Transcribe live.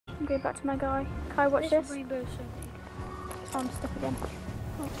go back to my guy. Kai, watch this. Rainbow Oh, I'm stuck again.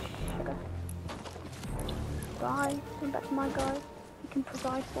 Oh, sugar. Bye. Going back to my guy. He can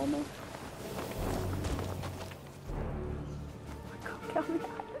provide for me. I can't get on the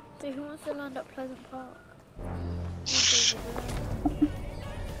island. So who wants to land at Pleasant Park?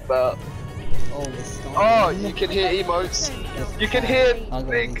 But oh, you can hear emotes. You can hear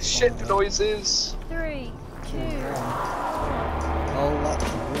big shit noises. 3, 2. Oh, that's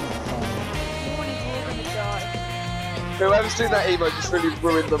really fun. One is all gonna die. Whoever's doing that emote just really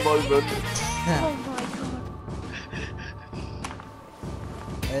ruined the moment. Oh my god.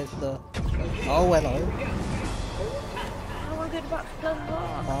 There's the. Oh, hello. I wanna go back to Pleasant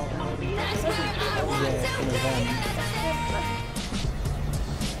Park. Oh, yeah, for the van.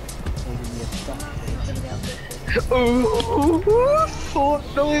 Ooh,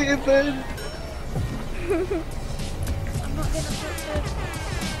 Fortnite event. I'm not gonna put this.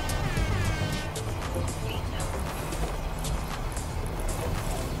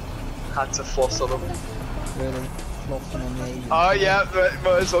 Had to floss on them. Really? Flopping on the Oh yeah, but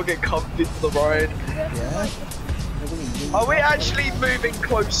might as well get comfy for the ride. Yeah? Are we actually moving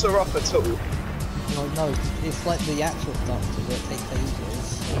closer up at all? No, it's like the actual stuff that it takes ages.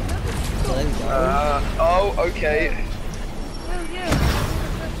 So there we go. Oh, okay. Oh yeah.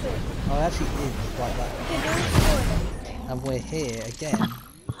 Oh, it actually is like that. And we're here again.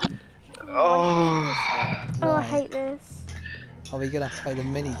 Oh. Oh, I hate this. Are we gonna have to play the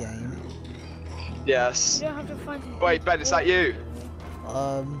mini game? Yes. You don't have to find some. Wait, Ben, is that you?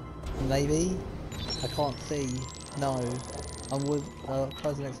 Maybe? I can't see. No. I'm with,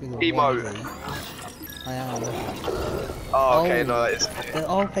 person next to me. Emote. I am. Oh, okay, no, that is.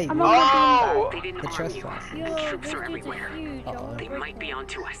 Okay. Oh! They didn't The arm you. trespass. Yo, Troops this are dude's everywhere. huge. Uh-oh. They might be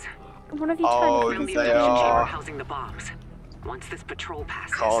onto us. One of you Oh, turn The into they a chamber are. housing the bombs. Once this patrol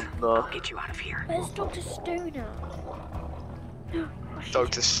passes, Can't, I'll get you out of here. Where's Dr. Stoner?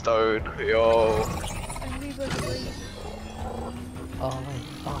 Dr. Stone, yo. And we both agree. Oh, wait.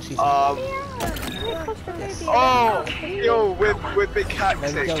 Oh, she's. Oh, yo, with big Where we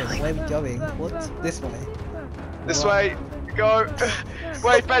cactus. going? Where we going? What? This way? This way, go.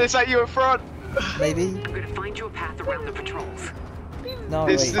 Wait, Ben, is that you in front? Maybe? I'm gonna find you a path around the patrols. No,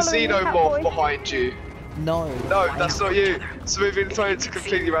 It's wait. the Follow me, xenomorph Catboy. behind you. No. No, that's not you. It's moving to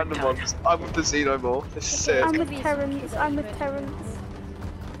completely random ones. I'm with the xenomorph. This is sick. I'm with Terrence. I'm with Terrence.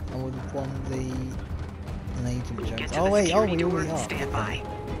 I would have won an agent Get jump. to Oh the wait, oh security we door already and are. stand by.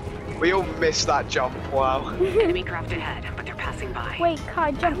 We all missed that jump, wow. Enemy craft ahead, but they're passing by. Wait, Kai,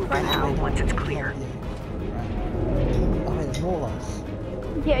 I will jump right bring through now. once it's clear. Oh wait, there's more of us.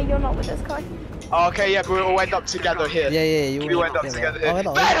 Yeah, you're not with us, Kai. Oh, okay, yeah, but we all end up together here. Yeah, you We all end up together here. Oh,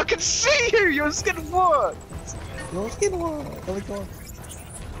 hello. Ben, I can see you! Your skin works! Your skin work! Oh my god.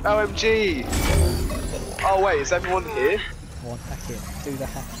 OMG! Oh wait, is everyone here? Come on, hack it. Do the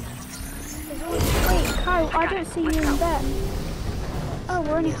hacking. Wait, Kai, I don't see you and Ben. Oh,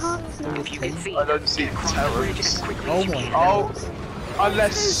 we're only Yes. half Do now. this If you can team. see, I don't see cross the bridge as Terrence. quickly Oh as you my can. Oh, So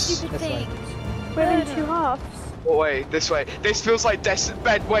unless... stupid This way. things. We're in two halves. Oh wait, this way. This feels like Destiny.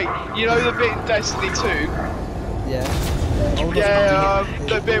 Ben, wait, you know the bit in Destiny 2? Yeah. Oh, look, Yeah, you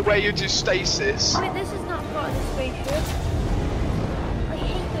the hit- bit where you do stasis. Wait, this is not part of the spaceship. I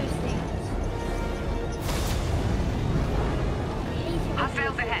hate those things. I hate it.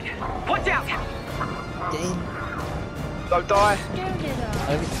 Hostiles ahead. Watch out! Game. Don't die. Stone it I up.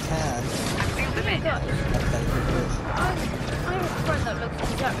 think you can. I've sealed them in. God, Okay, good. I have a friend that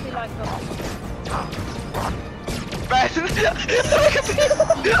looks exactly like us. Ben!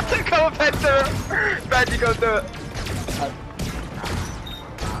 Come on, Ben, do it! Ben, you gotta do it.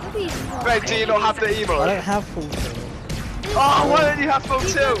 Maybe he's not. Ben, do you not have the I emote? don't have full kill. Oh, why don't you have full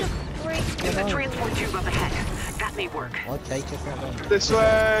He's tilt? got a break. There's a transport tube up ahead. That may work. Okay, just that one. This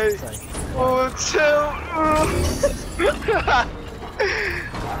way. Full tilt.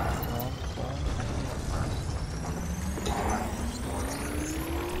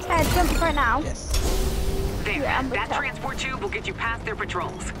 Jump right now. Yes. There, Yeah, I'm with that her. transport tube will get you past their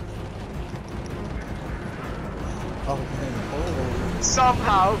patrols. Oh,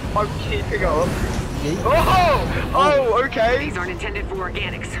 Somehow, I'm keeping up. Yeet. Oh, okay. These aren't intended for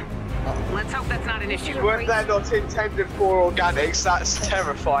organics. Let's hope that's not an issue. When they're not intended for organics, that's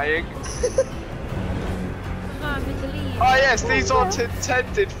terrifying. I'm in the lead. Oh yes, these aren't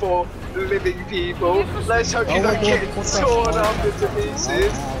intended for living people. Let's hope you Oh my don't God, get what's that? torn up into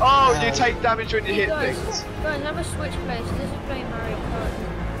pieces. Ow, Oh, you ow. take damage when you hit Guys, things. guys, have a switch place. This is playing Mario Kart.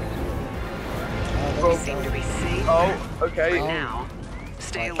 We seem to be safe Oh, okay. for now.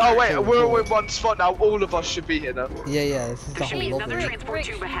 Stay Like, alert. Oh wait, Cool, we're all cool. in one spot now. All of us should be here now. Yeah, this is the There should be whole another lobby. transport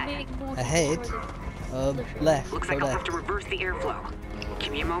tube ahead. Ahead? Left, Looks go like I'll have left. to reverse the airflow.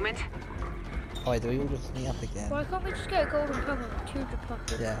 Give me a moment. Oh, do we all just meet up again? Why can't we just get a golden cover like 200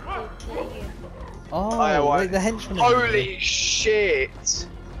 pounds? Yeah. Yeah. Oh, wait. wait, the henchman. is in Holy shit!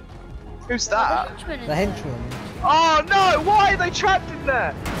 Who's that? The henchman. Oh no! Why are they trapped in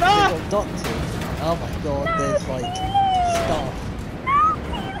there? They Ah! got doctors. Oh my god, there's like stuff.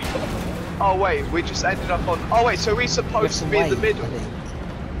 Oh wait, we just ended up on. Oh wait, so we're supposed to be in the middle.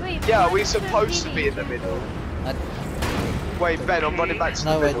 Wait, Yeah, why we're is there supposed to be in the really- middle. Wait, Ben, I'm running back to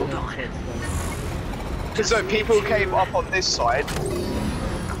No, the wait, middle. no. Because so people came up on this side.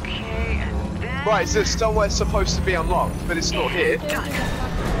 Okay, and then... Right, so somewhere supposed to be unlocked, but it's not here. Done.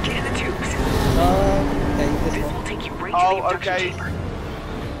 Get in the tubes. Okay, this This one. will take you right to the Oh, abduction okay. chamber.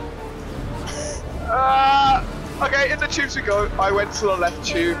 Okay, in the tubes we go. I went to the left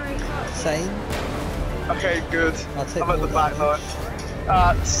tube. Same. Okay, good. I'll take I'm at the more back now.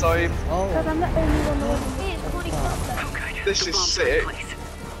 damage. Same. Oh, Because I'm the only one with Hey, it's Connie Carter. Oh, good. This The is bomb's sick. in place.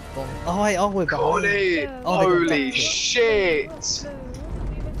 bomb. Oh wait, oh we're behind. Connie! Oh, they got Holy dumped. shit!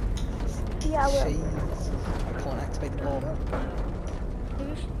 Yeah, I will. Jeez. I can't activate the bomb.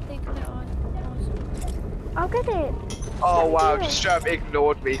 Who's taking it on? I'll get it. Oh wow, Yeah. just straight up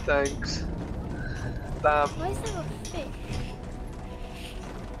ignored me, thanks. Damn. Why is there a fish?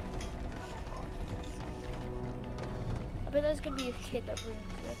 I bet there's gonna be a kid that ruins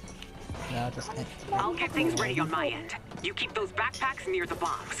it. No, just activate. I'll get things ready on my end. You keep those backpacks near the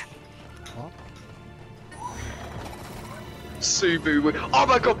bombs. What? Subaru. Oh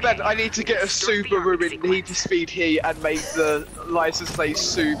my god, Ben, I need to get a Subaru in Need for Speed here and make the license plate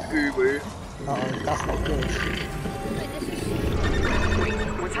Subaru. Uh oh, that's not good. Wait, this is... Wait,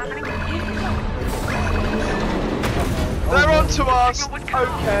 what's happening? They're Oh, onto us! Signal would come.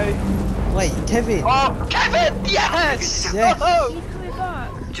 Okay. wait, Kevin! Oh, Kevin! Yes! Yes. Oh, He's coming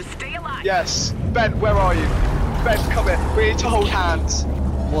back. Just stay alive. yes. Ben, where are you? Ben, come here. We need to hold hands.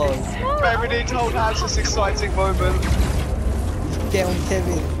 Whoa. Ben, we need to hold hands this exciting moment. Get on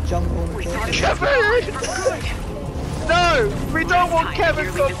Kevin. Jump on We thought Kevin. it was Kevin! for good. No! We don't want Time Kevin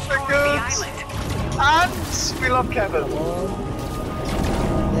nearly gone destroyed for the good! island. And we love Kevin. Come on.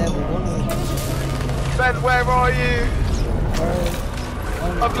 Yeah, we want it. Ben, where are you?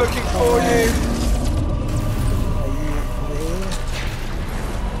 Where? I'm looking for you. Are you over here?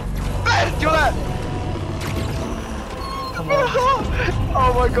 Ben, you're there! Come on.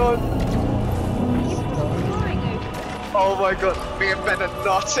 Oh my god. Flying over. Oh my god. Me and Ben are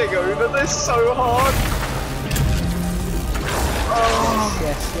nutting over this so hard. Oh,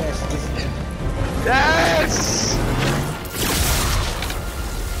 Yes, yes, this is it. yes!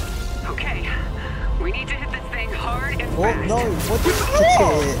 Okay, we need to hit this thing hard and What? fast. No, what did you it?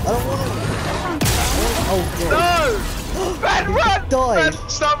 I don't want it. Oh god. No! Ben, run! Dive. Ben,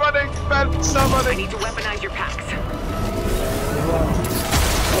 stop running! Ben, stop I running! need to weaponize your packs. Run.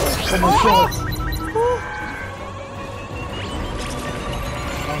 Oh my god.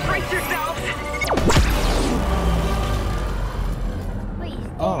 Brace yourselves. Wait, he's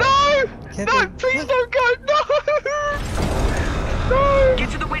Oh. No! Kevin. No, please don't go! No! No! Get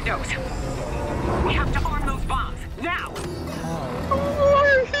to the windows. We have to arm those bombs now. How?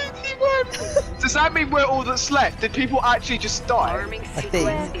 Why he won? Does that mean we're all that's left? Did people actually just die? Arming I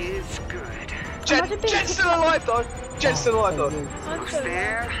sequence think. is good. Jen's still alive though. Jen's still alive So though. good. I'm Almost so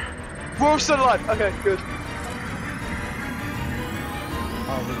there. We're all still alive. Okay, good.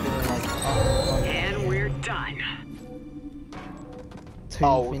 Oh, we're doing like. Oh, And we're done. 2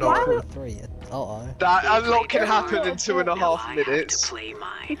 Oh, minutes no. 43. Uh oh. That unlock can happen in Now 2.5 I have to minutes. play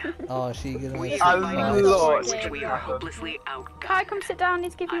mine. Oh, she gonna We make A have it fighting lot. which we are hopelessly outgunned. Kai, come sit down.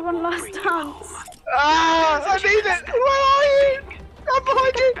 Need to give you I one will last bring you dance. home. Ah, I need it. Where are you? I'm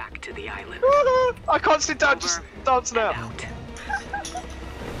behind you. Back to the island. I can't sit down. Just dance now. Out.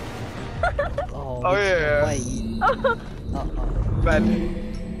 Oh, Oh, we just yeah. Wait. Uh-oh. Ben,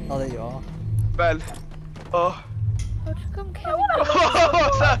 Oh, there you are. Ben. Oh. How'd you come Kevin? What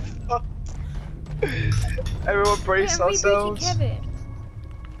the fuck? Everyone brace Wait, I'm rebooting ourselves. Kevin.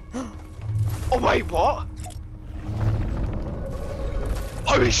 Oh wait, what?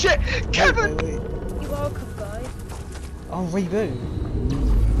 Holy shit! Kevin! Wait, wait, wait. You're welcome, guys. Oh, reboot.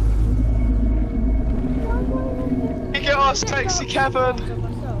 You get us, Taxi Kevin!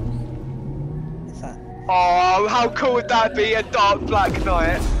 Is that? Oh, how cool would that be? A dark black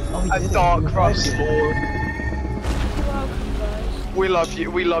night. Oh, he A did it. dark He rust revived it. ball. You're welcome, guys.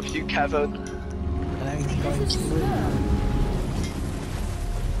 We love you, Kevin. And now he's going This is through. slurp.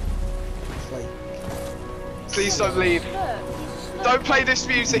 It's like. Please don't leave. Slurp. He's a Don't play this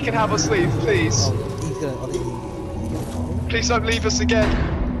music and have us leave, please. Oh, he's gonna. I think he's gonna. Please don't leave us again.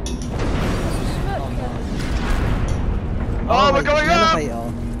 Oh, we're going up!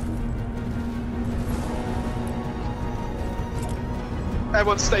 Elevator.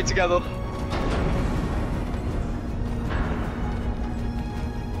 Everyone stay together.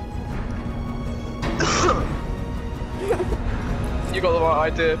 You got the right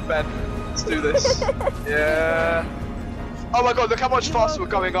idea, Ben. Let's do this. Yeah. Oh my god, look how much faster we're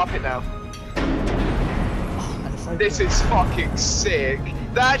going up it now. This is fucking sick.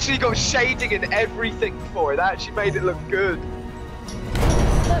 They actually got shading and everything for it. They actually made it look good.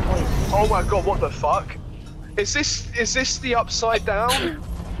 Oh my god, what the fuck? Is this the upside down?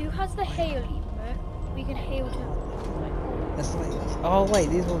 Who has the hail emote? We can hail to That's like, oh wait,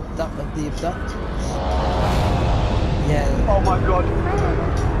 these are the abductors. Yeah. Oh my god.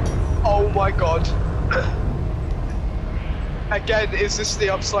 Oh my god. Again, is this the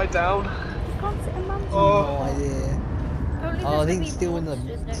upside down? Oh. No idea. Oh, I think it's still in the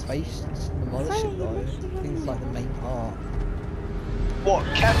space, the mothership though. I think it's like the main part. What,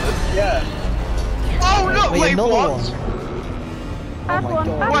 Kevin? Yeah. Oh no, wait, what? Oh my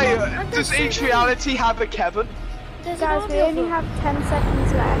god. Wait, does each reality have a Kevin? Guys, we only have 10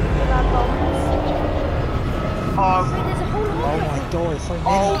 seconds left with our bombs. Oh my god, it's so many.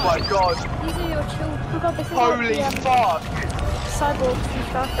 Oh my god. These are your children. Oh god, this is Holy like the, fuck. cyborgs and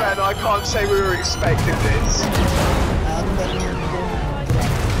stuff. Ben, I can't say we were expecting this.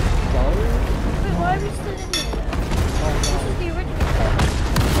 Wait, why are we still in here? This is the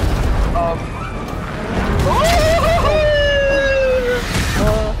original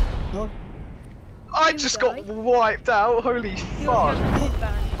No. I just got wiped out, holy fuck.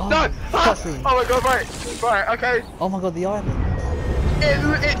 Oh, No! Ah! cutscene. Oh my god, right, okay. Oh my god, the island.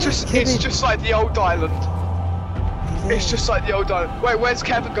 It's just like the old island. It's just like the old island. Wait, where's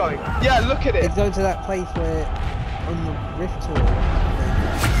Kevin going? Yeah, look at it. It's going to that place where, on the rift tour.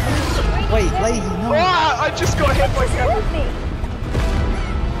 Wait, lazy, no. Ah, I just got hit by Kevin.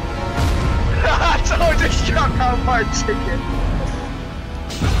 Someone just struck out my chicken.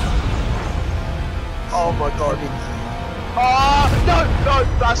 Oh my god. Ah, no,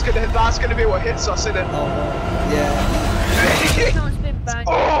 that's gonna be what hits us, isn't it? Oh, yeah. Someone's been banned.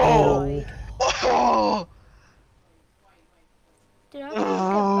 Oh. Did I get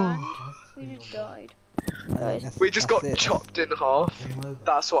banned? We just died. We just got chopped in half.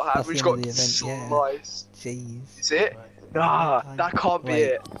 That's what happened. We just got sliced. Jeez. Is it? Nah, that can't be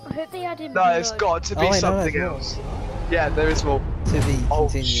it. I hope they add in No, it's got to be something else. Yeah, there is more. To be Oh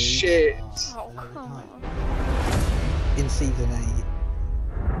continued. shit. Oh, come on. In season 8.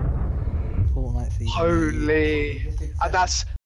 Fortnite season 8. Holy. And that's